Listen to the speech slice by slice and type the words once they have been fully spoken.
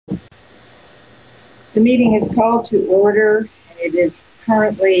The meeting is called to order, and it is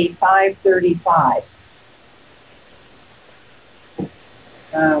currently 5:35.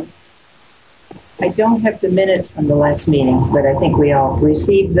 I don't have the minutes from the last meeting, but I think we all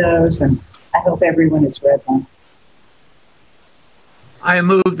received those, and I hope everyone has read them. I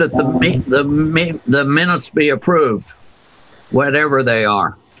move that the minutes be approved, whatever they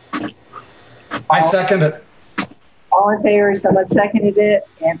are. I second it. All in favor? Someone seconded it,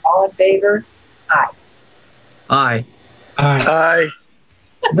 and all in favor? Aye. Aye. Aye. Aye.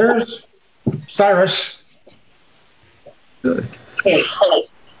 There's Cyrus. Good. Okay.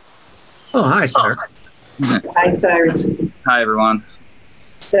 Oh, hi, sir. Hi, Cyrus. Hi, everyone.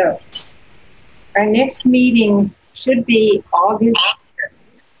 So, our next meeting should be August.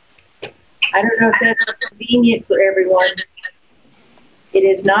 I don't know if that's convenient for everyone. It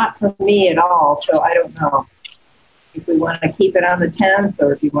is not for me at all, so I don't know if we want to keep it on the 10th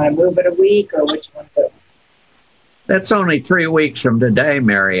or if you want to move it a week or which one to do. That's only 3 weeks from today,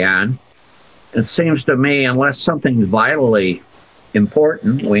 Mary Ann. It seems to me, unless something's vitally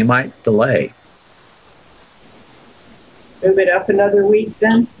important, we might delay. Move it up another week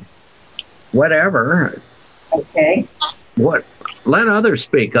then? Whatever. Okay. What? Let others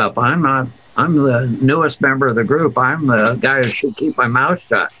speak up. I'm the newest member of the group. I'm the guy who should keep my mouth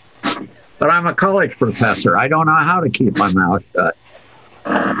shut. But I'm a college professor. I don't know how to keep my mouth shut.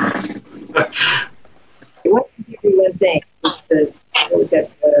 What did everyone think? The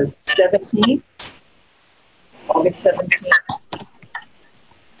 17th? August 17th? Is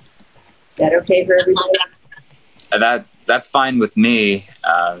that okay for everybody? That's fine with me.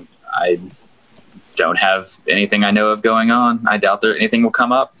 I don't have anything I know of going on. I doubt that anything will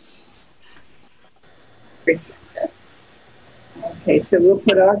come up. Okay, so we'll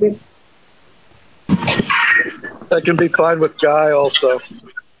put August. That can be fine with Guy also.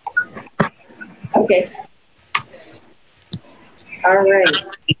 Okay. All right.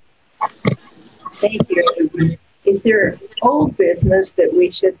 Thank you. Is there old business that we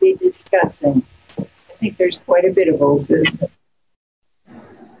should be discussing? I think there's quite a bit of old business. Who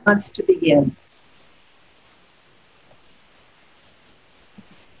wants to begin?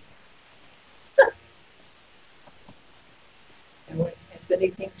 No one has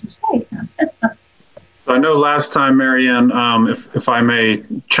anything to say. I know last time, Marianne, if I may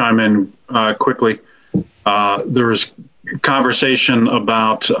chime in quickly, there was conversation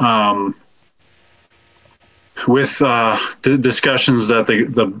about with the discussions that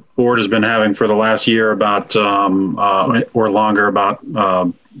the board has been having for the last year about or longer about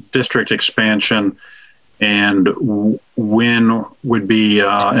district expansion and when would be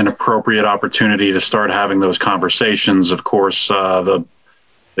an appropriate opportunity to start having those conversations. Of course,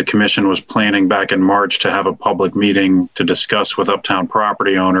 the commission was planning back in March to have a public meeting to discuss with Uptown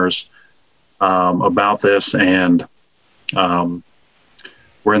property owners about this, and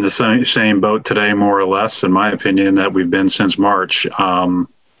we're in the same boat today, more or less, in my opinion, that we've been since March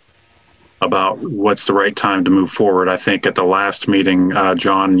about what's the right time to move forward. I think at the last meeting,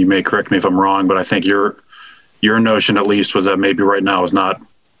 John, you may correct me if I'm wrong, but I think your notion at least was that maybe right now is not.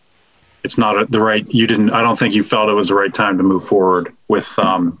 It's not the right. I don't think you felt it was the right time to move forward with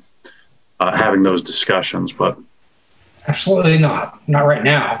having those discussions. But Absolutely not. Not right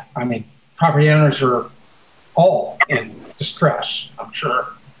now. I mean, property owners are all in distress, I'm sure.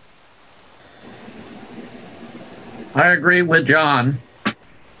 I agree with John.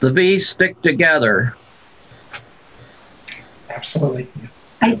 The V's stick together. Absolutely.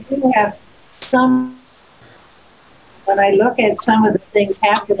 I do have some. When I look at some of the things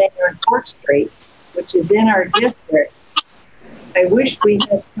happening on Court Street, which is in our district, I wish we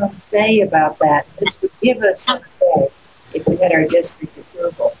had some say about that. This would give us some say if we had our district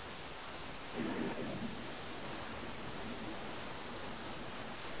approval.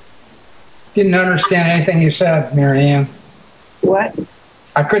 Didn't understand anything you said, Mary Ann. What?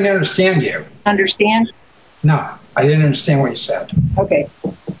 I couldn't understand you. Understand? No, I didn't understand what you said. Okay.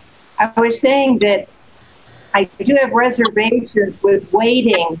 I was saying that I do have reservations with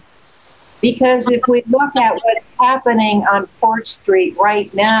waiting because if we look at what's happening on Court Street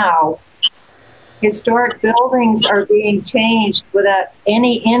right now, historic buildings are being changed without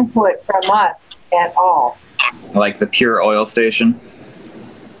any input from us at all. Like the Pure Oil Station?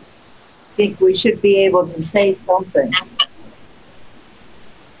 I think we should be able to say something.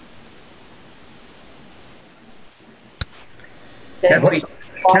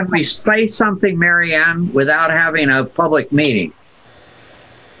 Can we say something, Mary Ann, without having a public meeting?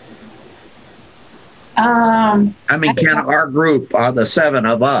 I mean, can our group, the 7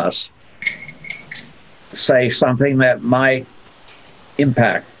 of us, say something that might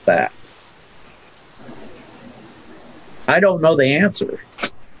impact that? I don't know the answer.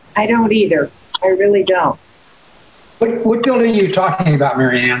 I don't either. I really don't. What building are you talking about,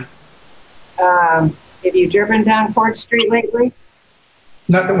 Marianne? Have you driven down Court Street lately?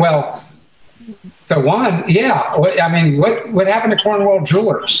 Not well. The one, yeah. I mean, what happened to Cornwall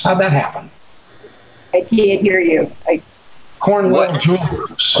Jewelers? How'd that happen? I can't hear you. Cornwall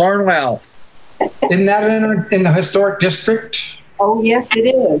Jewelers. Cornwall. Isn't that in the historic district? Oh, yes, it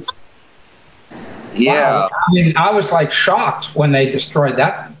is. Yeah. Wow. I mean, I was like shocked when they destroyed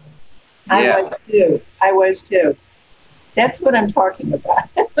that. I was too. That's what I'm talking about.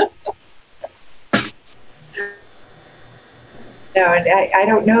 No, and I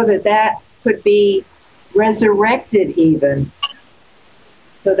don't know that could be resurrected even.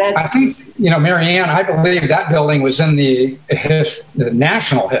 So that's. I think, Marianne, I believe that building was in the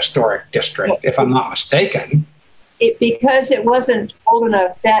National Historic District, if I'm not mistaken. Because it wasn't old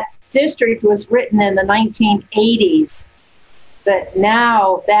enough. That district was written in the 1980s, but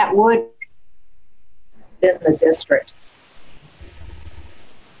now that would be in the district.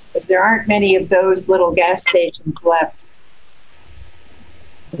 Because there aren't many of those little gas stations left.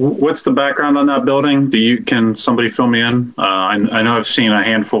 What's the background on that building? Can somebody fill me in? I know I've seen a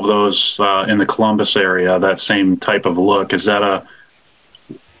handful of those in the Columbus area. That same type of look. Is that a?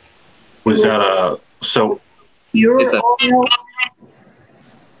 Was that a? So. Pure oil.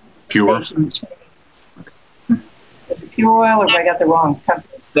 Pure. Is it Pure Oil, or have I got the wrong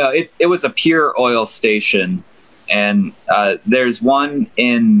company? No, it was a pure oil station, and there's one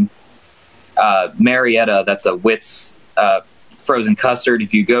in Marietta that's a Witt's frozen custard.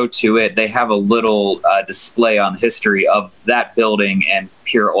 If you go to it, they have a little display on history of that building and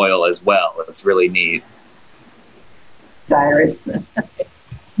pure oil as well. It's really neat. Cyrus.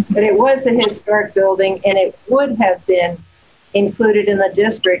 But it was a historic building, and it would have been included in the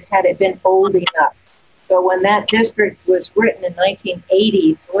district had it been old enough. So when that district was written in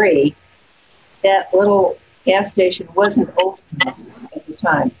 1983, that little gas station wasn't old enough at the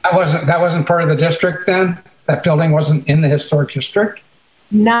time. That wasn't part of the district then? That building wasn't in the historic district?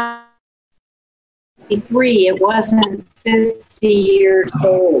 Not 83, it wasn't 50 years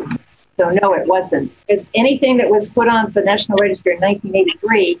old. So no, it wasn't. Because anything that was put on the National Register in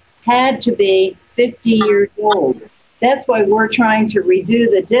 1983 had to be 50 years old. That's why we're trying to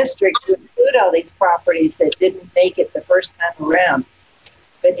redo the district to include all these properties that didn't make it the first time around.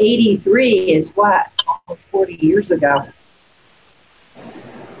 But 83 is what? Almost 40 years ago.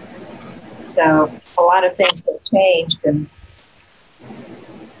 So a lot of things have changed. And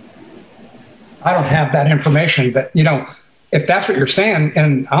I don't have that information, but if that's what you're saying,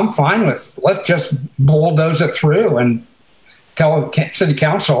 and I'm fine with, let's just bulldoze it through and tell the city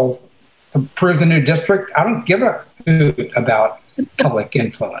council to approve the new district. I don't give a hoot about public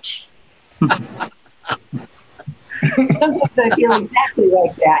influence. sometimes I feel exactly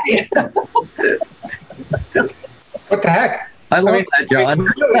like that. What the heck? I love that, John.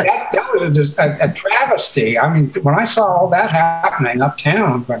 Really, that was a travesty. I mean, when I saw all that happening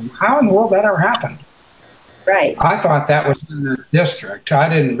uptown, how in the world that ever happened? Right. I thought that was in the district. I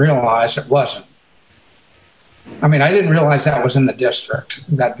didn't realize it wasn't. I mean, I didn't realize that was in the district,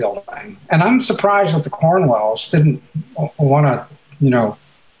 that building. And I'm surprised that the Cornwalls didn't want to,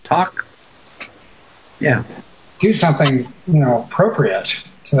 talk. Yeah. do something, appropriate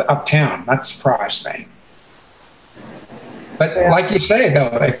to uptown. That surprised me. But like you say,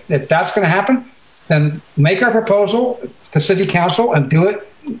 though, if that's going to happen, then make our proposal to city council and do it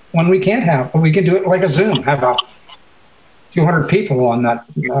when we can do it like a Zoom, have a 200 people on that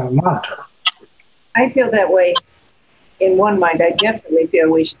monitor. I feel that way in one mind. I definitely feel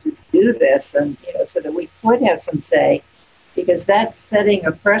we should just do this, and so that we could have some say, because that's setting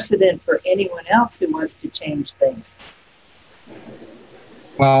a precedent for anyone else who wants to change things.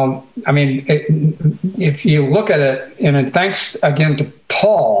 Well, I mean, if you look at it, and thanks again to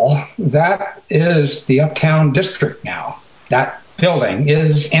Paul, that is the Uptown District now. That building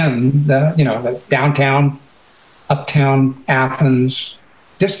is in the downtown, Uptown Athens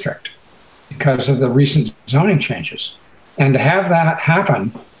district because of the recent zoning changes. And to have that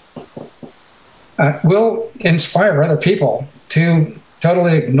happen will inspire other people to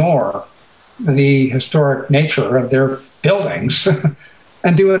totally ignore the historic nature of their buildings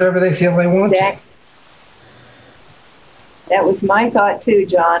and do whatever they feel they want to. That was my thought too,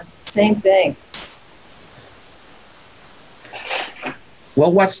 John. Same thing.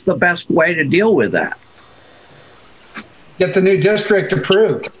 Well, what's the best way to deal with that? Get the new district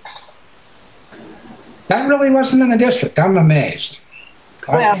approved. That really wasn't in the district. I'm amazed.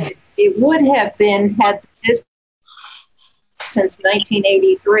 Well, it would have been had the district since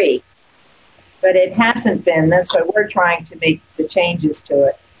 1983. but it hasn't been. That's why we're trying to make the changes to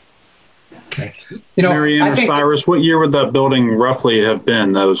it. Okay. Mary Ann or Cyrus, what year would that building roughly have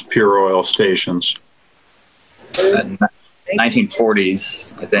been, those pure oil stations?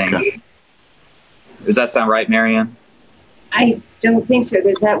 1940s, I think. Okay. Does that sound right, Mary Ann? I don't think so,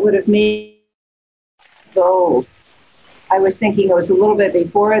 because that would have made it old. I was thinking it was a little bit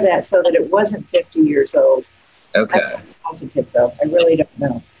before that, so that it wasn't 50 years old. Okay. I'm not positive, though. I really don't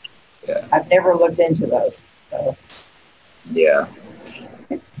know. Yeah. I've never looked into those. So. Yeah.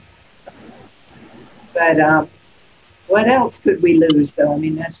 But what else could we lose, though? I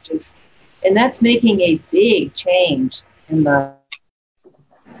mean, that's making a big change in the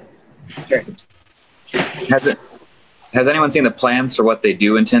district. Has anyone seen the plans for what they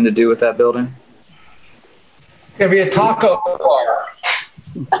do intend to do with that building? It's going to be a taco bar.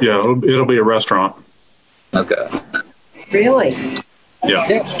 Yeah, it'll be a restaurant. Okay. Really? Yeah.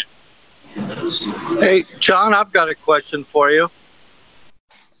 Hey, John, I've got a question for you.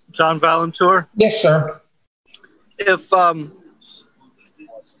 John Valentour? Yes, sir.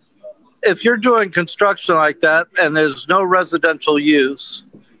 If you're doing construction like that and there's no residential use,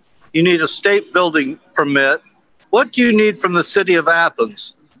 you need a state building permit. What do you need from the city of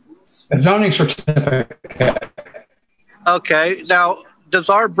Athens? A zoning certificate. Okay. Now, does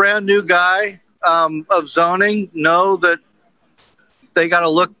our brand new guy of zoning know that they got to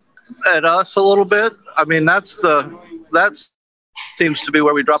look at us a little bit? I mean, that seems to be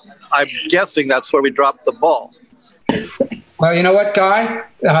where we drop. I'm guessing that's where we dropped the ball. Well, you know what, Guy?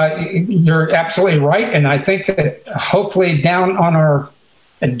 You're absolutely right. And I think that hopefully down on our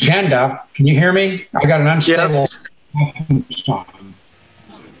agenda, can you hear me? I got an unstable song.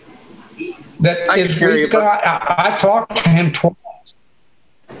 That is, I've talked to him twice.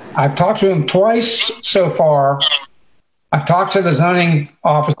 I've talked to him twice so far. I've talked to the zoning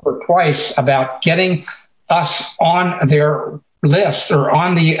officer twice about getting us on their list or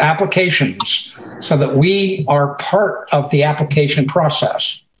on the applications so that we are part of the application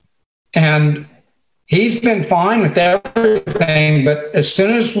process. And he's been fine with everything, but as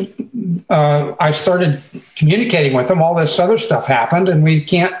soon as I started communicating with him, all this other stuff happened and we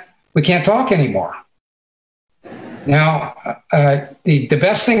can't talk anymore. Now, the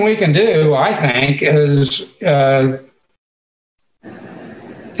best thing we can do, I think, is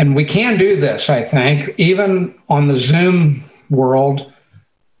and we can do this, I think, even on the Zoom world.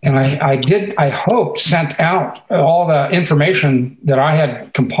 And I hope, sent out all the information that I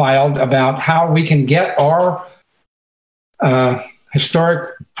had compiled about how we can get our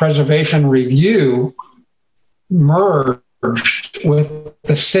historic preservation review merged with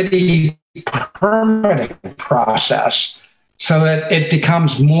the city permitting process so that it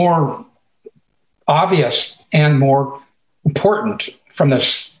becomes more obvious and more important from the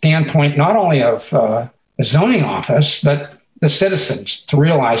standpoint not only of the zoning office, but the citizens, to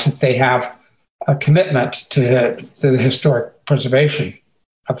realize that they have a commitment to the historic preservation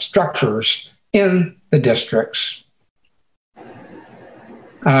of structures in the districts.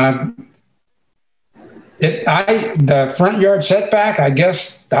 The front yard setback, I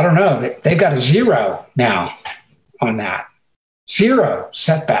guess, I don't know, they've got a 0 now on that. 0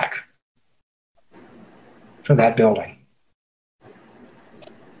 setback for that building.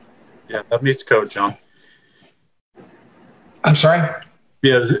 Yeah, that meets code, John. I'm sorry?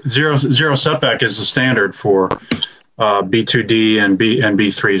 Yeah, zero setback is the standard for B2D and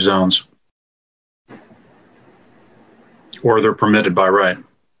B3 zones. Or they're permitted by right.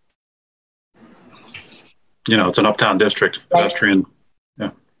 You know, it's an uptown district, pedestrian. Yeah.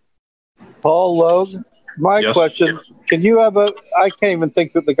 Paul Logue, my question, can you have I can't even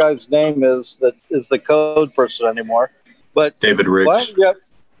think what the guy's name is that is the code person anymore, but David Riggs.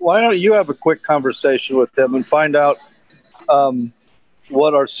 Why don't you have a quick conversation with him and find out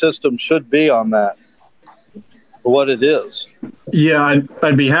what our system should be on that, or what it is? Yeah,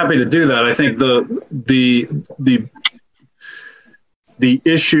 I'd be happy to do that. I think the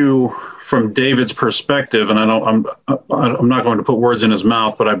issue from David's perspective, and I'm not going to put words in his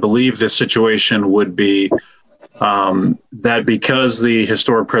mouth, but I believe this situation would be that because the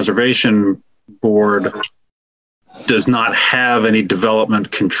Historic Preservation Board does not have any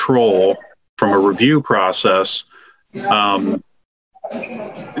development control from a review process, they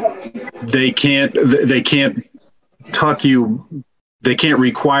can't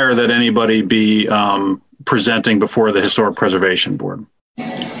require that anybody be presenting before the Historic Preservation Board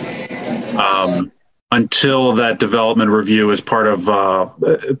until that development review is part of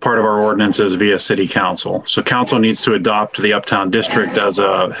our ordinances via City Council. So Council needs to adopt the Uptown District as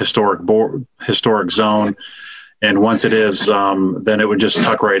a historic zone, And once it is, then it would just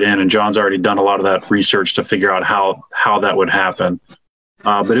tuck right in. And John's already done a lot of that research to figure out how that would happen.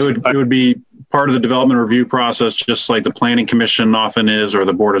 But it would be part of the development review process, just like the Planning Commission often is, or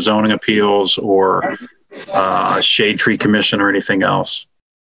the Board of Zoning Appeals, or a Shade Tree Commission, or anything else.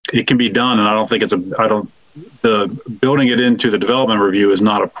 It can be done, and I don't think the building it into the development review is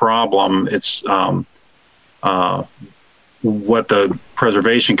not a problem. It's what the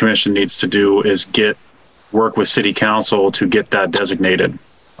Preservation Commission needs to do is work with City Council to get that designated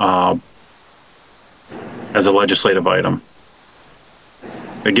as a legislative item.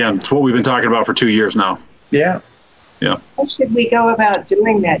 Again, it's what we've been talking about for 2 years now. Yeah. Yeah. How should we go about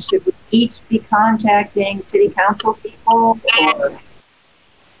doing that? Should we each be contacting City Council people, or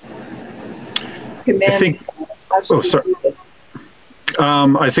I think. Oh, sorry.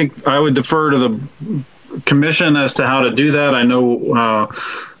 I think I would defer to the commission as to how to do that. I know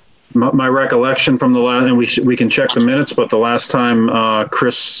my recollection from the last, and we can check the minutes, but the last time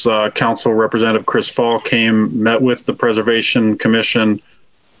Council Representative Chris Fall met with the Preservation Commission,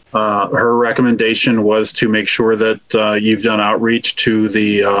 her recommendation was to make sure that you've done outreach to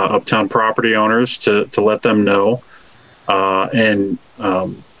the uptown property owners to let them know, and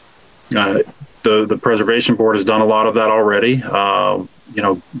the Preservation Board has done a lot of that already.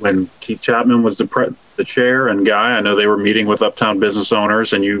 When Keith Chapman was the chair, and Guy, I know they were meeting with uptown business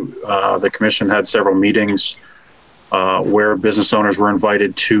owners, and the commission had several meetings where business owners were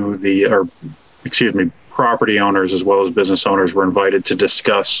invited to property owners as well as business owners were invited to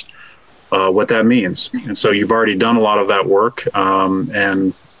discuss what that means. And so you've already done a lot of that work,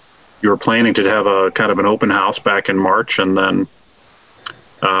 and you were planning to have a kind of an open house back in March, and then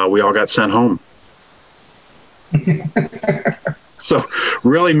we all got sent home. So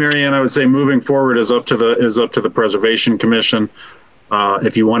really, Marianne, I would say moving forward is up to the Preservation Commission.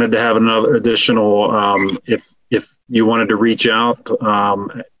 If you wanted to have another additional, if you wanted to reach out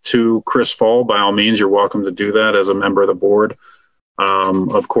to Chris Fall, by all means, you're welcome to do that as a member of the board.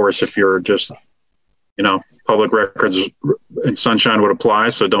 Of course, if you're just, public records and sunshine would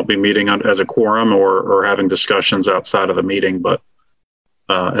apply. So don't be meeting as a quorum or having discussions outside of the meeting, but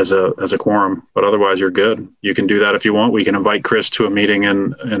as a quorum. But otherwise, you're good. You can do that if you want. We can invite Chris to a meeting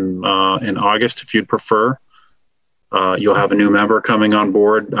in August if you'd prefer. You'll have a new member coming on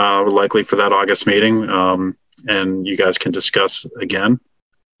board, likely for that August meeting, and you guys can discuss again.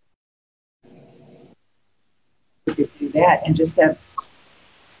 We could do that and just have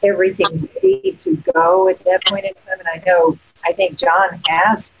everything ready to go at that point in time. And I think John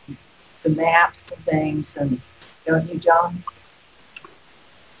has the maps and things, and don't you, John?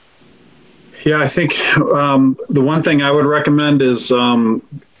 Yeah, I think the one thing I would recommend is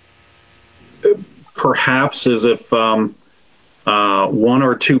perhaps is if one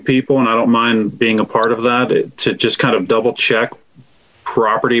or two people, and I don't mind being a part of that, to just kind of double check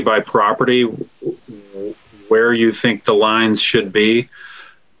property by property where you think the lines should be.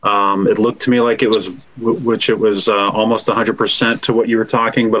 It looked to me like it was almost 100% to what you were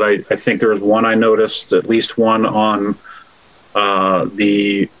talking, but I think there was one I noticed, at least one on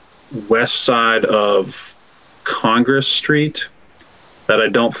the west side of Congress Street that I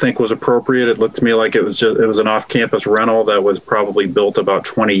don't think was appropriate. It looked to me like it was an off-campus rental that was probably built about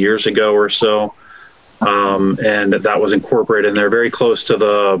 20 years ago or so, and that was incorporated in there, very close to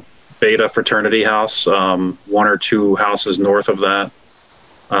the Beta fraternity house, one or two houses north of that.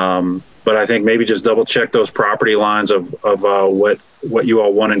 But I think maybe just double check those property lines of what you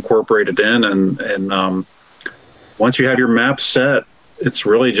all want incorporated in, and once you have your map set, it's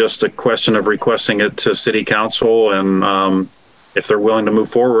really just a question of requesting it to City Council, and if they're willing to move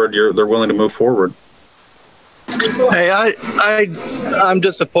forward, they're willing to move forward. Hey, I'm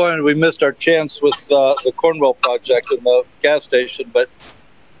disappointed we missed our chance with the Cornwall project and the gas station, but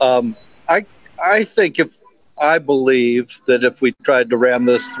I believe that if we tried to ram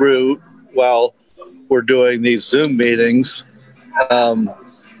this through while we're doing these Zoom meetings,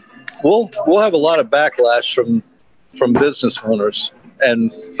 we'll have a lot of backlash from business owners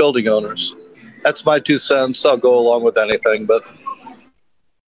and building owners. That's my 2 cents. I'll go along with anything, but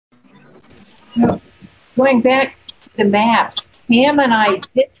going back to the maps, Pam and I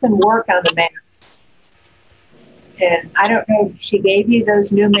did some work on the maps, and I don't know if she gave you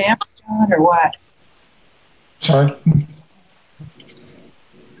those new maps, John, or what. Sorry.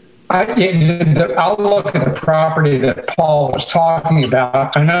 I'll look at the property that Paul was talking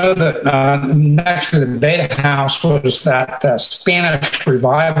about. I know that next to the Beta House was that Spanish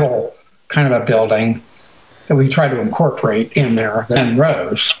Revival kind of a building that we tried to incorporate in there, then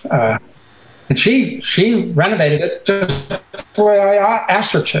Rose. And she renovated it just the way I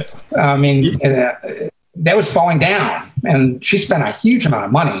asked her to. I mean, that was falling down, and she spent a huge amount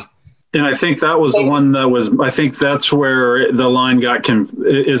of money. And I think that was the one that was, I think that's where the line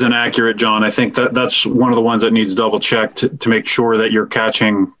isn't accurate, John. I think that's one of the ones that needs double checked to make sure that you're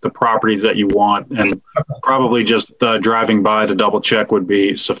catching the properties that you want, and probably just driving by to double check would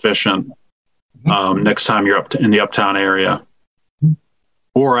be sufficient next time you're in the uptown area.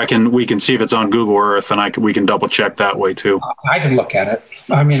 Or we can see if it's on Google Earth, and we can double check that way too. I can look at it.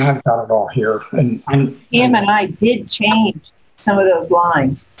 I mean, I've got it all here. And Pam and I did change some of those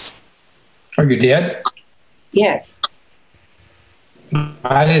lines. Oh, you did? Yes.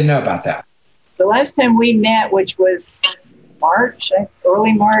 I didn't know about that. The last time we met, which was March,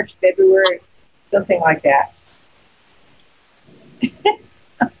 early March, February, something like that.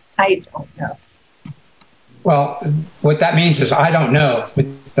 I don't know. Well, what that means is I don't know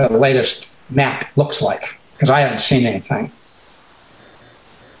what the latest map looks like, because I haven't seen anything.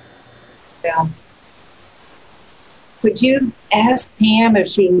 Yeah. Could you ask Pam if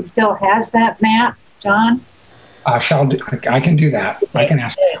she still has that map, John? I can do that. I can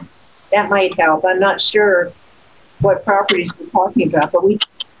ask Pam. That might help. I'm not sure what properties we're talking about, but we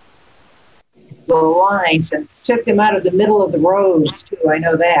the lines and took them out of the middle of the roads too. I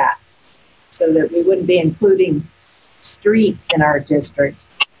know that, so that we wouldn't be including streets in our district.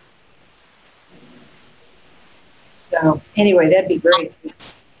 So anyway, that'd be great.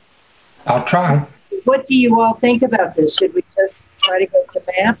 I'll try. What do you all think about this? Should we just try to go to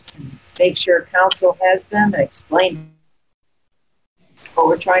maps and make sure council has them and explain what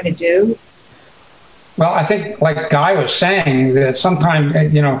we're trying to do? Well, I think, like Guy was saying, that sometimes,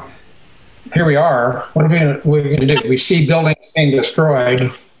 here we are. What are we going to do? We see buildings being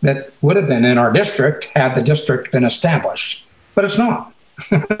destroyed that would have been in our district had the district been established, but it's not.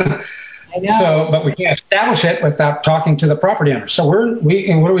 I know. But we can't establish it without talking to the property owner. So what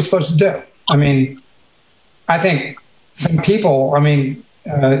are we supposed to do? I mean, I think some people,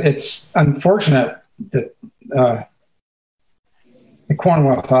 it's unfortunate that the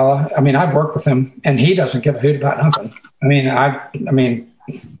Cornwell fella, I've worked with him and he doesn't give a hoot about nothing.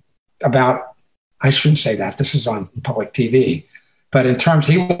 I shouldn't say that. This is on public TV. But in terms,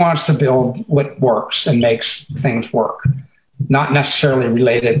 he wants to build what works and makes things work, not necessarily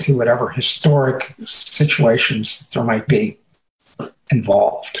related to whatever historic situations there might be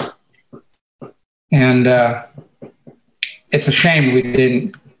involved. And it's a shame we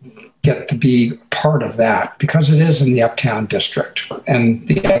didn't get to be part of that, because it is in the Uptown District, and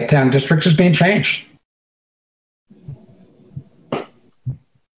the Uptown District is being changed.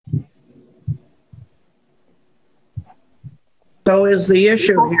 So is the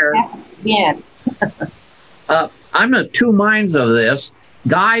issue here? Yeah. I'm of two minds of this.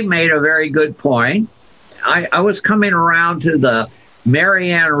 Guy made a very good point. I was coming around to the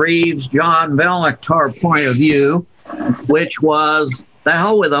Marianne Reeves, John Velnectar point of view, which was, the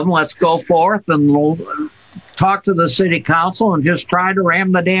hell with them, let's go forth and we'll talk to the city council and just try to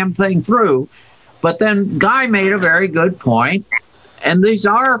ram the damn thing through. But then Guy made a very good point, and these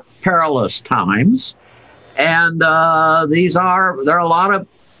are perilous times, and there are a lot of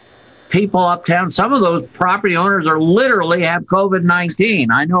people uptown. Some of those property owners are literally have COVID-19.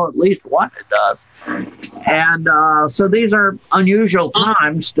 I know at least one that does. And so these are unusual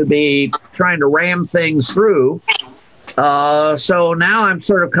times to be trying to ram things through. So now I'm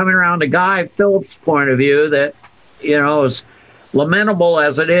sort of coming around to Guy Phillips' point of view that, as lamentable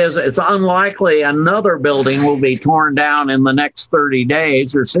as it is, it's unlikely another building will be torn down in the next 30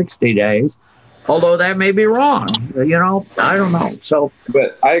 days or 60 days. Although that may be wrong, I don't know. So,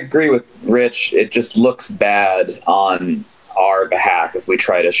 but I agree with Rich. It just looks bad on our behalf if we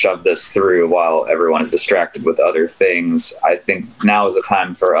try to shove this through while everyone is distracted with other things. I think now is the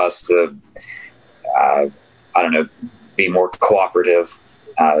time for us to, be more cooperative,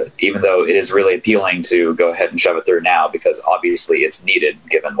 even though it is really appealing to go ahead and shove it through now, because obviously it's needed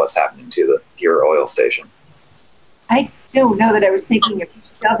given what's happening to the Pure Oil Station. I don't know that I was thinking of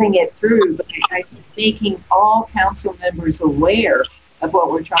shoving it through, but I was making all council members aware of what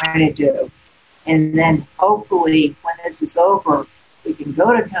we're trying to do. And then hopefully when this is over, we can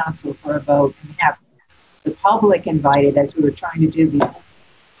go to council for a vote and have the public invited, as we were trying to do before.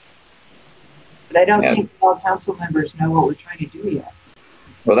 But I don't think all council members know what we're trying to do yet.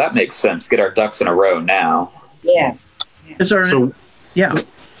 Well, that makes sense. Get our ducks in a row now. Yes. Is there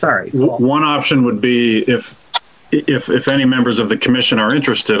sorry. One option would be if any members of the commission are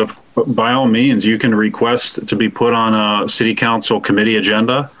interested, by all means, you can request to be put on a city council committee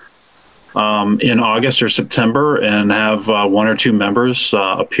agenda in August or September, and have one or two members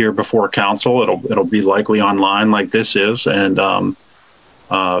appear before council. It'll be likely online like this is, and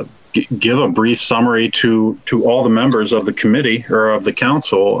give a brief summary to all the members of the committee or of the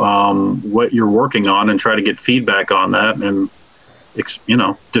council, what you're working on, and try to get feedback on that, and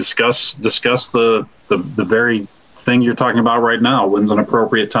discuss the very thing you're talking about right now. When's an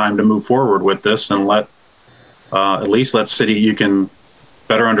appropriate time to move forward with this, and at least let you can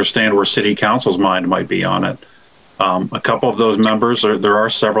better understand where city council's mind might be on it. A couple of those members, there are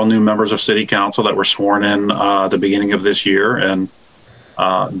several new members of city council that were sworn in at the beginning of this year, and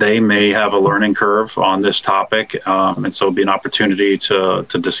they may have a learning curve on this topic, and so it'll be an opportunity to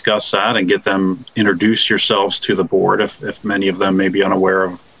discuss that and get them introduce yourselves to the board if many of them may be unaware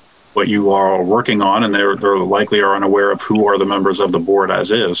of what you are working on, and they're likely are unaware of who are the members of the board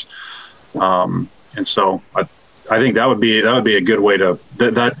as is. And so I think that would be a good way to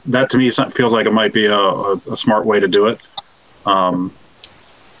that to me feels like it might be a smart way to do it.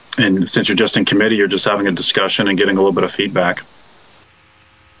 And since you're just in committee, you're just having a discussion and getting a little bit of feedback.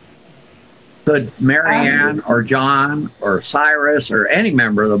 Could Mary Ann or John or Cyrus or any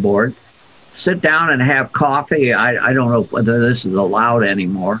member of the board sit down and have coffee? I don't know whether this is allowed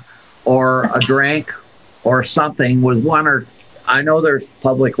anymore, or a drink or something with one or, I know there's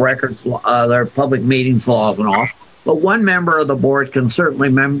public records, there are public meetings laws and all, but one member of the board can certainly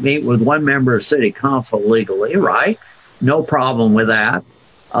meet with one member of city council legally, right? No problem with that.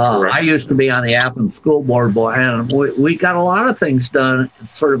 I used to be on the Athens school board, and we got a lot of things done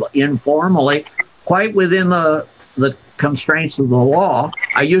sort of informally, quite within the constraints of the law.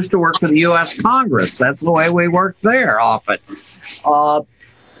 I used to work for the U.S. Congress. That's the way we worked there often.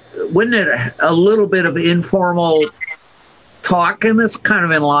 Wouldn't it a little bit of informal talk, and that's kind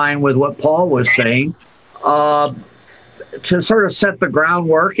of in line with what Paul was saying, to sort of set the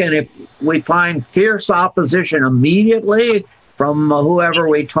groundwork, and if we find fierce opposition immediately from whoever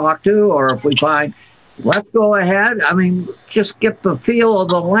we talk to, or if we find, let's go ahead. I mean, just get the feel of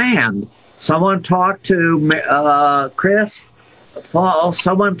the land. Someone talk to Chris, Paul,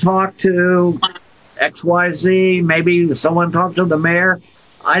 someone talk to XYZ, maybe someone talk to the mayor.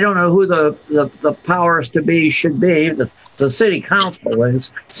 I don't know who the powers to be should be. The city council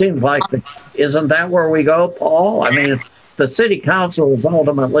is. Seems like isn't that where we go, Paul? I mean, the city council is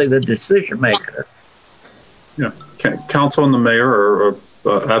ultimately the decision maker. Yeah. Council and the mayor are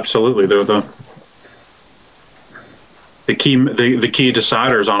absolutely, they're the key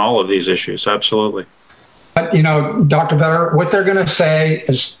deciders on all of these issues. Absolutely. But Dr. Better, what they're going to say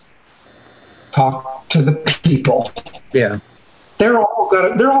is talk to the people. Yeah, they're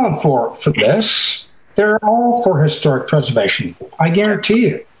all for this. They're all for historic preservation. I guarantee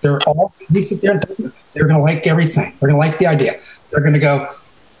you, they're all. They're going to like everything. They're going to like the idea. They're going to go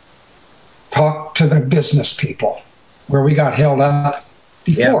talk to the business people, where we got held up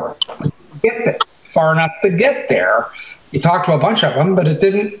before. Yeah. Get there, far enough to get there. You talked to a bunch of them, but it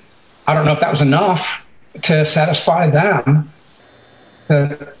didn't. I don't know if that was enough to satisfy them.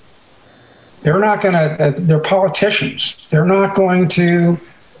 They're not going to. They're politicians. They're not going to.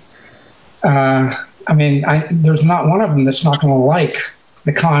 There's not one of them that's not going to like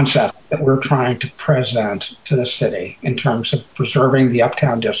the concept that we're trying to present to the city in terms of preserving the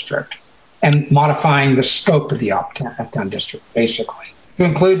Uptown District and modifying the scope of the Uptown District, basically, to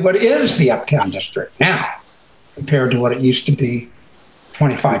include what is the Uptown District now compared to what it used to be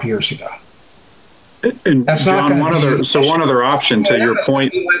 25 years ago. And that's John, one other option to your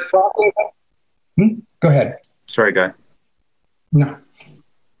point. Go ahead. Sorry, Guy. No.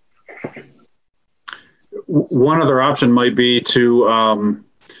 One other option might be to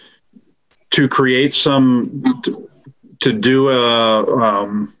create to do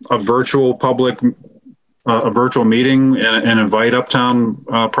a virtual virtual meeting and invite Uptown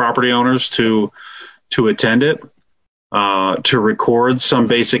property owners to attend it, to record some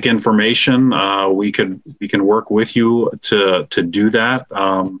basic information. We can work with you to do that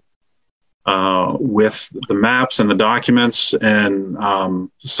with the maps and the documents and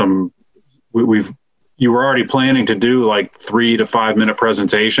you were already planning to do like 3 to 5 minute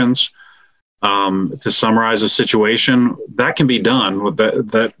presentations to summarize the situation. That can be done with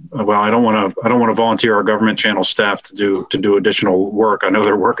that. Well, I don't want to volunteer our government channel staff to do additional work. I know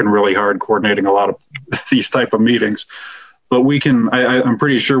they're working really hard coordinating a lot of these type of meetings, but I'm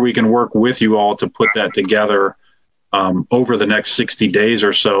pretty sure we can work with you all to put that together over the next 60 days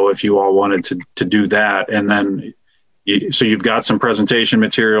or so, if you all wanted to do that. And then, so you've got some presentation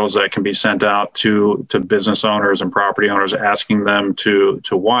materials that can be sent out to business owners and property owners, asking them to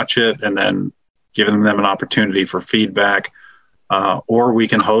watch it and then giving them an opportunity for feedback. Or we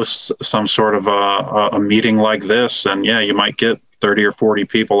can host some sort of a meeting like this, and you might get 30 or 40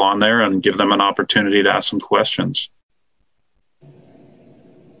 people on there and give them an opportunity to ask some questions.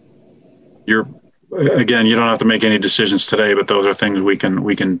 again, you don't have to make any decisions today, but those are things we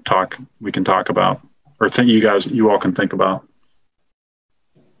can talk about, or you all can think about.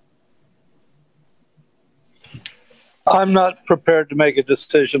 I'm not prepared to make a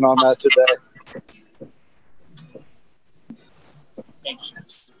decision on that today.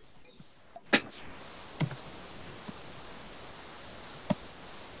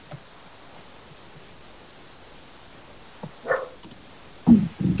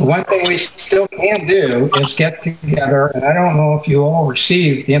 The one thing we still can do is get together, and I don't know if you all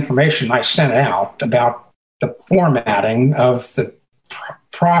received the information I sent out about the formatting of the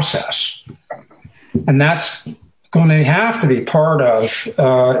process. And that's going to have to be part of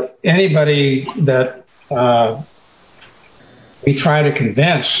anybody that we try to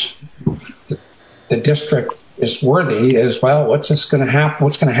convince the district is worthy as well. What's going to happen?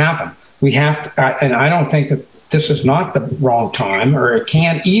 What's going to happen? We have to, and I don't think that this is not the wrong time, or it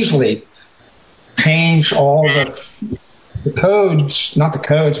can't easily change all the codes, not the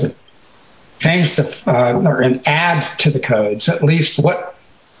codes, but change and add to the codes, at least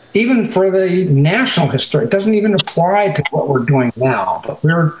even for the national history. It doesn't even apply to what we're doing now, but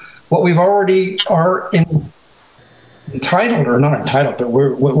what we've already are entitled, or not entitled, but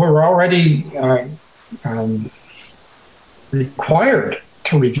we're already required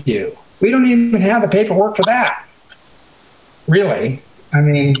to review. We don't even have the paperwork for that, really. I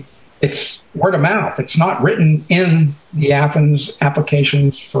mean, it's word of mouth. It's not written in the Athens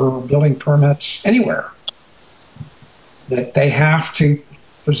applications for building permits anywhere that they have to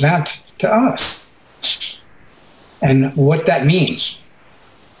present to us and what that means.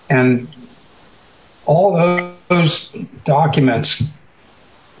 And all those documents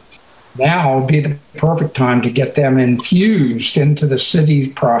now would be the perfect time to get them infused into the city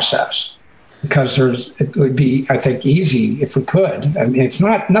process, because it would be, I think, easy if we could. I mean,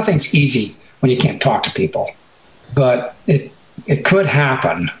 nothing's easy when you can't talk to people, but it could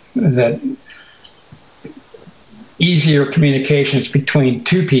happen that easier communications between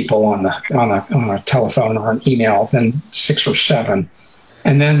two people on a telephone or an email than 6 or 7,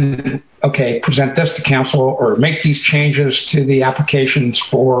 and then present this to council or make these changes to the applications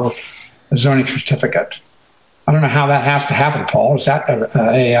for a zoning certificate. I don't know how that has to happen, Paul. Is that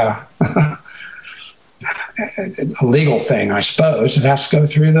a legal thing? I suppose it has to go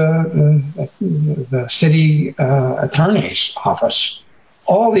through the city attorney's office.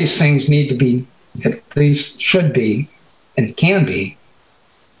 All these things need to be, at least should be, and can be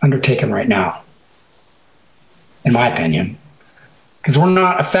undertaken right now, in my opinion, because we're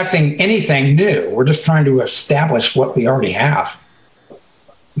not affecting anything new. We're just trying to establish what we already have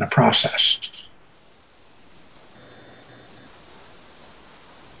in the process.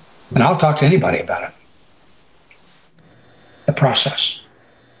 And I'll talk to anybody about it. The process.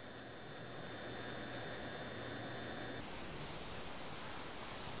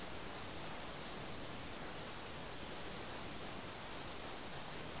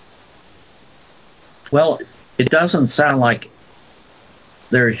 Well, it doesn't sound like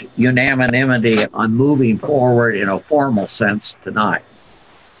there's unanimity on moving forward in a formal sense tonight.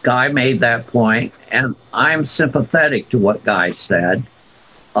 Guy made that point, and I'm sympathetic to what Guy said,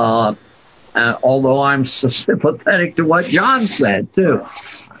 although I'm sympathetic to what John said, too.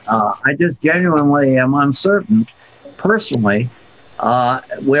 I just genuinely am uncertain. Personally,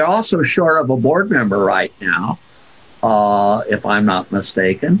 we're also short of a board member right now, if I'm not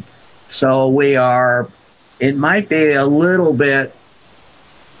mistaken. So we are, it might be a little bit,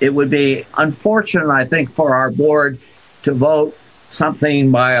 it would be unfortunate, I think, for our board to vote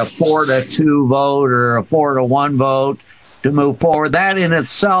something by a 4-2 vote or a 4-1 vote to move forward. That in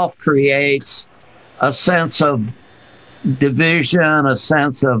itself creates a sense of division, a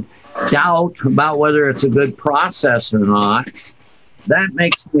sense of doubt about whether it's a good process or not. That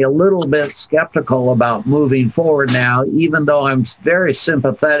makes me a little bit skeptical about moving forward now, even though I'm very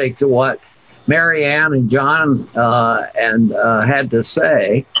sympathetic to what Mary Ann and John had to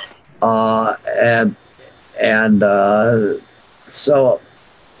say. So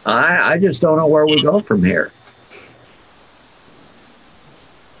I just don't know where we go from here.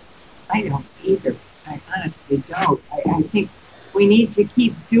 I don't either. I honestly don't. I think we need to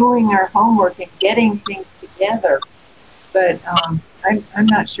keep doing our homework and getting things together. But I'm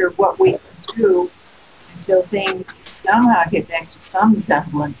not sure what we can do until things somehow get back to some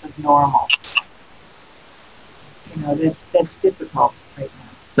semblance of normal. You know, that's difficult right now.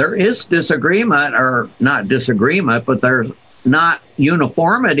 There is disagreement, or not disagreement, but there's not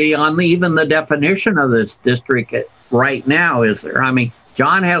uniformity on even the definition of this district right now, is there? I mean,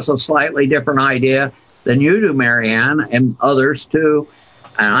 John has a slightly different idea than you do, Marianne, and others too.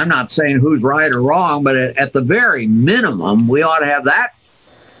 And I'm not saying who's right or wrong, but at the very minimum, we ought to have that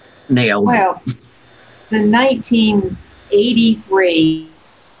nailed. Well, the 1983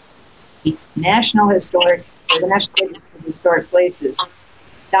 National Historic, or the National Register of Historic Places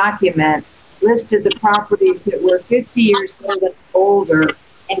document listed the properties that were 50 years old and older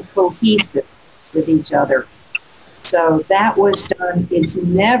and cohesive with each other. So that was done. It's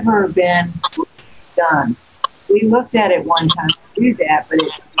never been done. We looked at it one time to do that, but it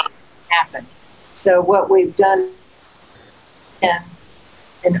didn't happen. So what we've done in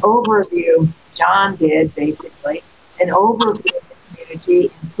an overview, John did basically, an overview of the community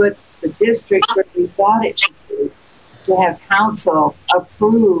and put the district where we thought it should be to have council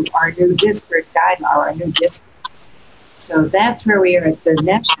approve our new district guideline, our new district. So that's where we are at. The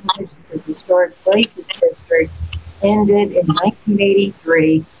National Register of Historic Places District ended in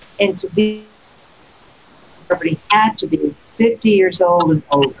 1983, and to be property had to be 50 years old and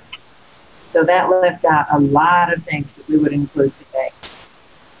older. So that left out a lot of things that we would include today.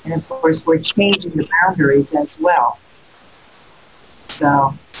 And of course, we're changing the boundaries as well.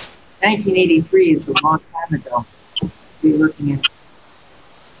 So 1983 is a long time ago. We're looking at.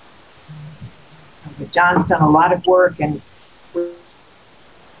 But John's done a lot of work, and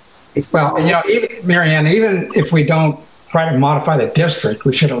well, you know, even, Marianne, even if we don't try to modify the district,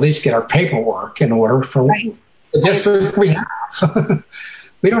 we should at least get our paperwork in order for the district we have.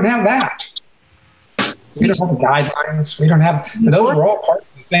 We don't have that. We don't have the guidelines. We don't have, those are all part of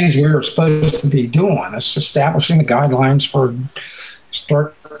the things we were supposed to be doing, is establishing the guidelines for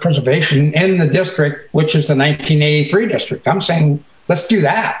historic preservation in the district, which is the 1983 district. I'm saying, let's do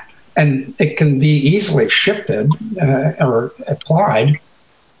that. And it can be easily shifted or applied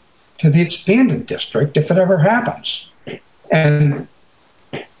to the expanded district if it ever happens. And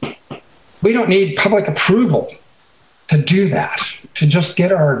we don't need public approval to do that, to just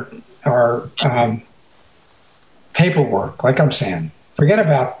get our paperwork. Like I'm saying, forget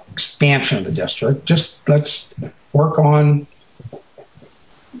about expansion of the district. Just let's work on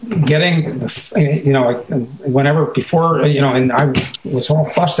getting, you know, whenever before, you know, and I was all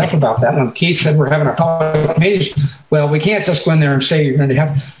fussed up about that when Keith said we're having a public meeting. Well, we can't just go in there and say you're going to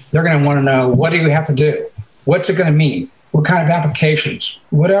have, they're going to want to know, what do you have to do? What's it going to mean? What kind of applications?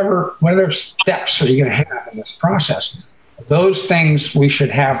 What other steps are you going to have in this process? Those things we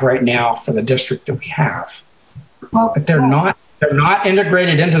should have right now for the district that we have. Well, but they're not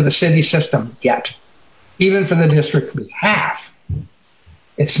integrated into the city system yet. Even for the district we have,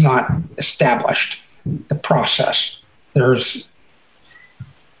 it's not established, the process. Whenever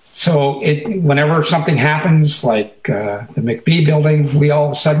something happens, like the McBee building, we all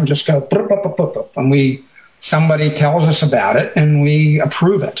of a sudden just go, and somebody tells us about it and we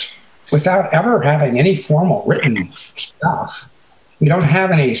approve it without ever having any formal written stuff. We don't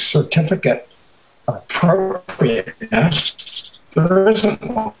have any certificate of appropriateness. There isn't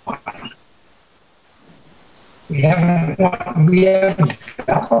one. We haven't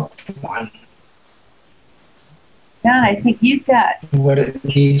developed one. John, I think you've got what it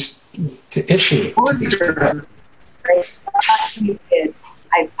needs to issue.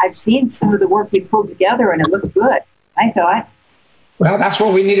 I've seen some of the work we pulled together, and it looked good, I thought. Well, that's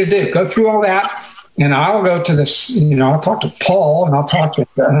what we need to do. Go through all that, and I'll go to this, you know, I'll talk to Paul, and I'll talk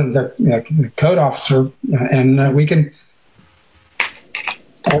with the code officer, and we can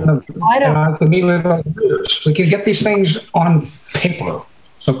meet with others. We can get these things on paper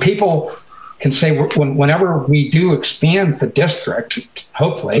so people can say, whenever we do expand the district,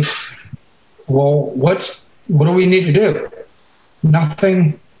 hopefully, well, what do we need to do?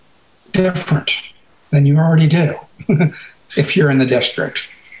 Nothing different than you already do if you're in the district.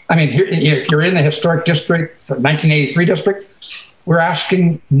 I mean, if you're in the historic district, the 1983 district, we're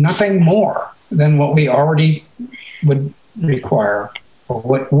asking nothing more than what we already would require, or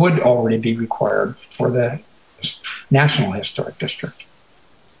what would already be required for the National Historic District.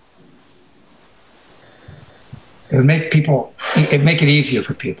 It would make it easier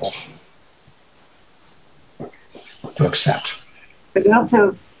for people to accept. But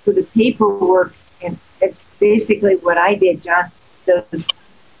also for the paperwork, and it's basically what I did, John. Those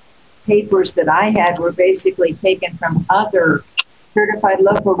papers that I had were basically taken from other certified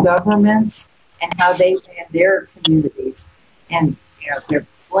local governments and how they ran their communities. And you know, there are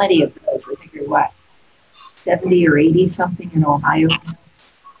plenty of those. I think there are 70 or 80 something in Ohio.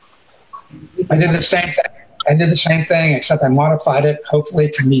 I did the same thing. Except I modified it, hopefully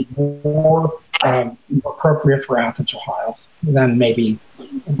to be more appropriate for Athens, Ohio, than maybe,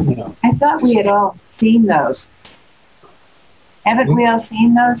 you know. I thought we had all seen those. Haven't we all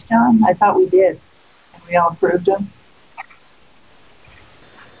seen those, John? I thought we did. And we all approved them.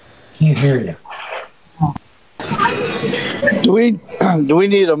 Can't hear you. Do we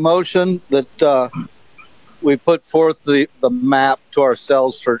need a motion that we put forth the map to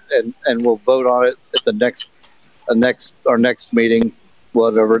ourselves and we'll vote on it at the our next meeting,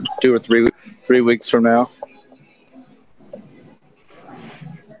 whatever, 2 or 3 weeks from now?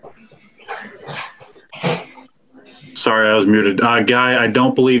 Sorry, I was muted. Guy, I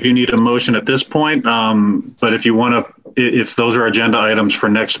don't believe you need a motion at this point. But if you want to, if those are agenda items for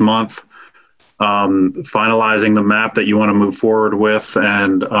next month, finalizing the map that you want to move forward with,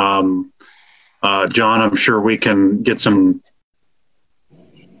 and John, I'm sure we can get some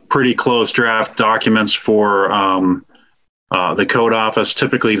pretty close draft documents for the code office.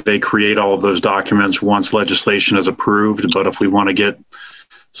 Typically, they create all of those documents once legislation is approved. But if we want to get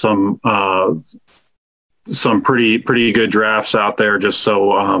some pretty good drafts out there, just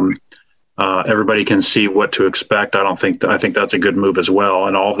so everybody can see what to expect, I think that's a good move as well.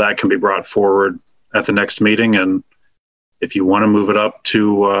 And all of that can be brought forward at the next meeting. And if you want to move it up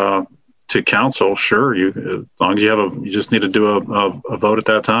to council, sure, as long as you just need to do a vote at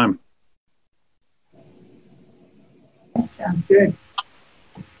that time. That sounds good.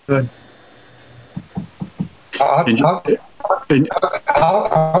 Good. I'll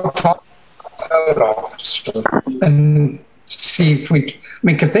talk code officer and see if we,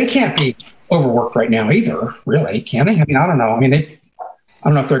 because they can't be overworked right now either, really, can they? I mean, I don't know. I mean, I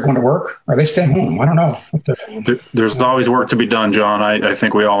don't know if they're going to work. Are they staying home? I don't know. There's always work to be done, John. I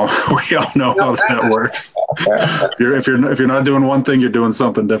think we all know how that works. If you're not doing one thing, you're doing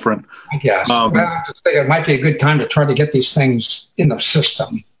something different. I guess. I just think it might be a good time to try to get these things in the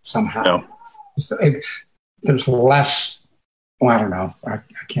system somehow. Yeah. There's less. Well, I don't know. I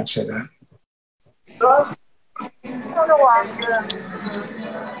can't say that.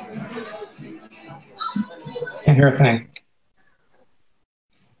 Can't hear a thing.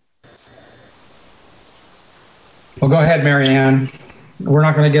 Well, go ahead, Marianne. We're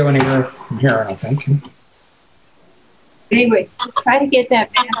not going to go anywhere from here, I don't think. Anyway, try to get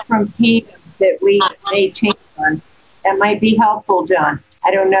that back from Pete that we made change on. That might be helpful, John.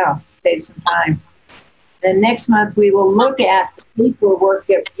 I don't know. Save some time. Then next month we will look at the paperwork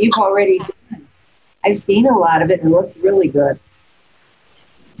that you've already done. I've seen a lot of it and it looks really good.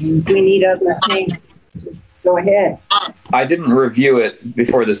 And if we need other things, just go ahead. I didn't review it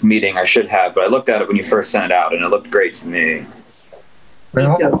before this meeting. I should have, but I looked at it when you first sent it out, and it looked great to me.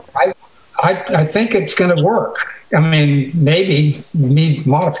 Well, I think it's going to work. I mean, maybe need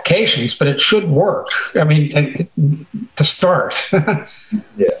modifications, but it should work. I mean, to start. Yeah.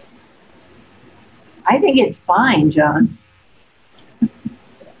 I think it's fine, John.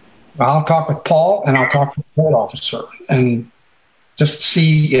 I'll talk with Paul and I'll talk with the code officer and just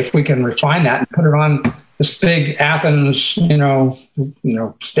see if we can refine that and put it on this big Athens,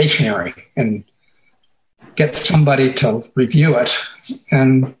 stationery, and get somebody to review it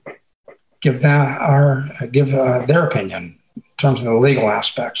and give their opinion in terms of the legal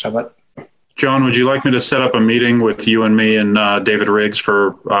aspects of it. John, would you like me to set up a meeting with you and me and David Riggs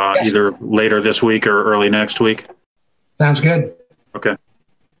for Yes. either later this week or early next week? Sounds good. Okay,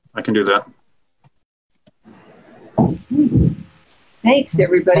 I can do that. Thanks,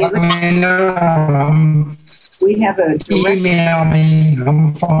 everybody. Let me know. We have a direct Email me.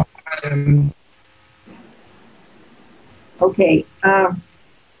 I'm fine. Okay.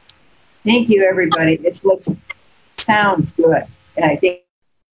 Thank you, everybody. This sounds good. And I think,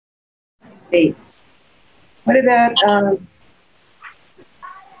 hey, what about,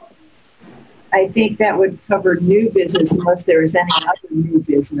 I think that would cover new business unless there is any other new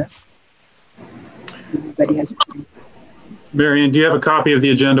business. Anybody has Marianne, do you have a copy of the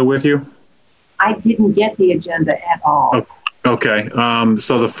agenda with you? I didn't get the agenda at all. Okay.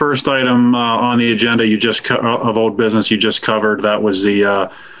 So the first item on the agenda of old business you just covered, that was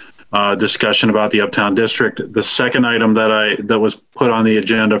the discussion about the Uptown District. The second item that was put on the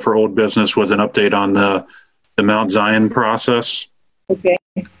agenda for old business was an update on the Mount Zion process. Okay.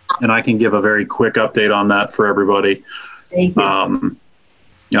 And I can give a very quick update on that for everybody. Thank you.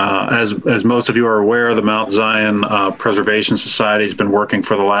 As most of you are aware, the Mount Zion Preservation Society has been working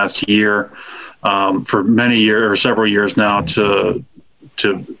for the last year, for many years or several years now, to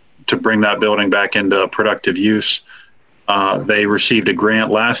bring that building back into productive use. They received a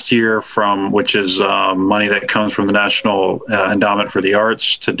grant last year which is money that comes from the National Endowment for the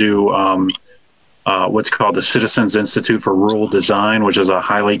Arts to do what's called the Citizens Institute for Rural Design, which is a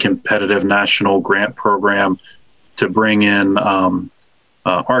highly competitive national grant program to bring in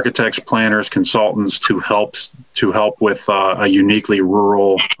architects, planners, consultants to help with a uniquely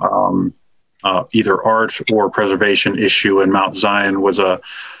rural either art or preservation issue. And Mount Zion was a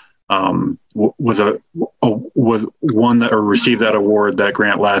was one that or received that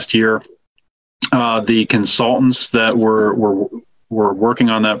grant last year. The consultants that were working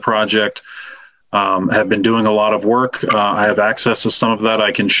on that project have been doing a lot of work. I have access to some of that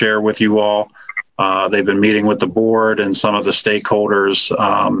I can share with you all. They've been meeting with the board and some of the stakeholders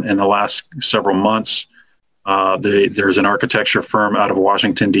in the last several months. There's an architecture firm out of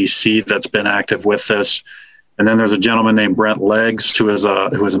Washington, D.C. that's been active with this. And then there's a gentleman named Brent Leggs, who is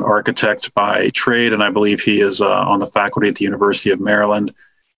an architect by trade, and I believe he is on the faculty at the University of Maryland.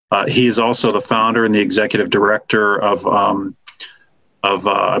 He is also the founder and the executive director of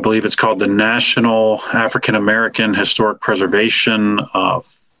I believe it's called the National African American Historic Preservation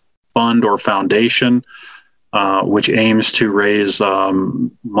Fund or Foundation, which aims to raise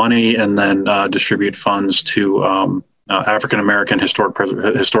money and then distribute funds to African American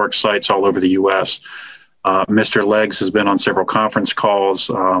historic sites all over the U.S. Mr. Leggs has been on several conference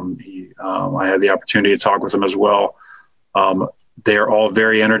calls. I had the opportunity to talk with him as well. They're all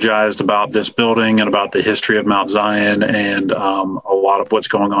very energized about this building and about the history of Mount Zion and a lot of what's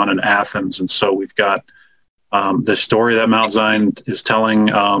going on in Athens. And so we've got the story that Mount Zion is telling,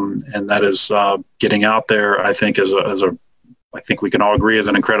 and that is getting out there. I think I think we can all agree is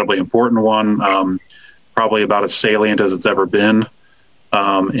an incredibly important one, probably about as salient as it's ever been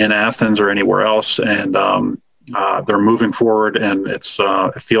in Athens or anywhere else. And they're moving forward, and it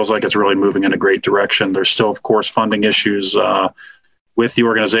feels like it's really moving in a great direction. There's still, of course, funding issues with the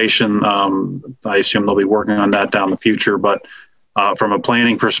organization. I assume they'll be working on that down the future, but from a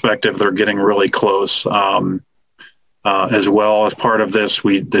planning perspective, they're getting really close. As well as part of this,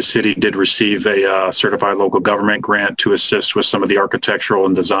 the city did receive a certified local government grant to assist with some of the architectural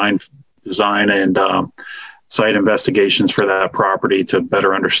and design and site investigations for that property to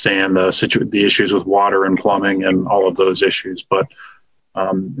better understand the issues with water and plumbing and all of those issues. But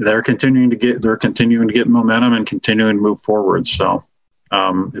they're continuing to get momentum and continuing to move forward. So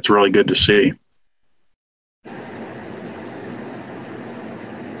it's really good to see.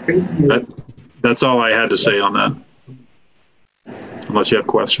 That's all I had to say on that, unless you have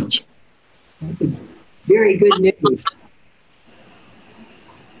questions. That's very good news.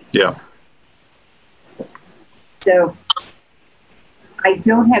 Yeah. So I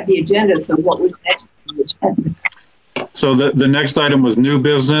don't have the agenda, so what was next on the agenda? So the next item was new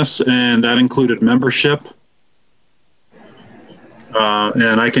business, and that included membership.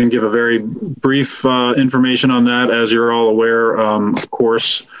 And I can give a very brief information on that. As you're all aware, of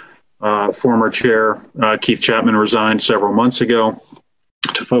course, former chair Keith Chapman resigned several months ago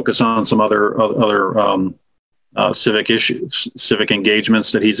to focus on some other civic issues, civic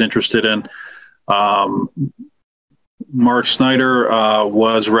engagements that he's interested in. Mark Snyder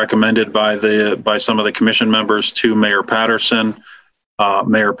was recommended by some of the commission members to Mayor Patterson.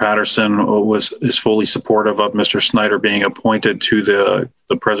 Mayor Patterson is fully supportive of Mr. Snyder being appointed to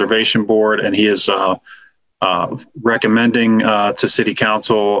the Preservation Board, and he is recommending to City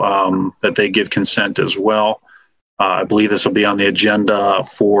Council that they give consent as well. I believe this will be on the agenda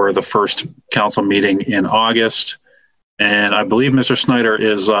for the first council meeting in August. And I believe Mr. Snyder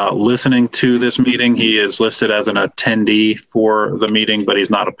is listening to this meeting. He is listed as an attendee for the meeting, but he's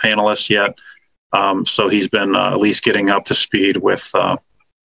not a panelist yet. So he's been at least getting up to speed with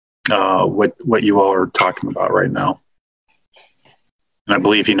what you all are talking about right now. And I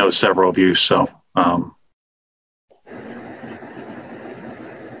believe he knows several of you. So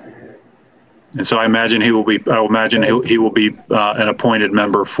and so I imagine he will be. I imagine he will be an appointed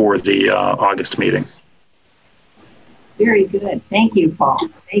member for the August meeting. Very good. Thank you, Paul.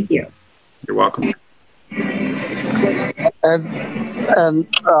 Thank you. You're welcome. And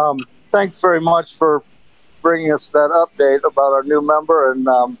thanks very much for bringing us that update about our new member. And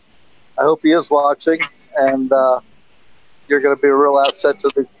I hope he is watching. And you're going to be a real asset to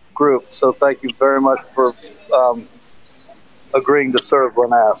the group. So thank you very much for agreeing to serve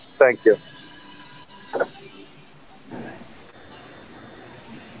when asked. Thank you.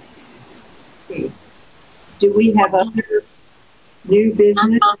 Okay. Do we have other new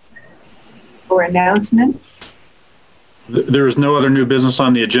business or announcements? There is no other new business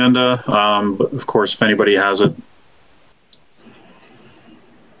on the agenda, but of course, if anybody has it.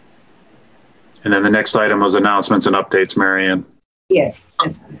 And then the next item was announcements and updates, Marianne. Yes,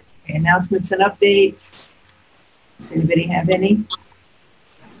 that's right. Okay, announcements and updates. Does anybody have any?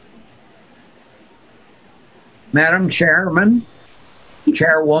 Madam Chairwoman,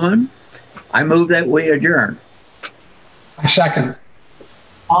 I move that we adjourn. I second.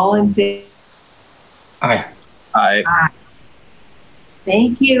 All in favor? Aye. Aye.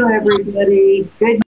 Thank you, everybody. Good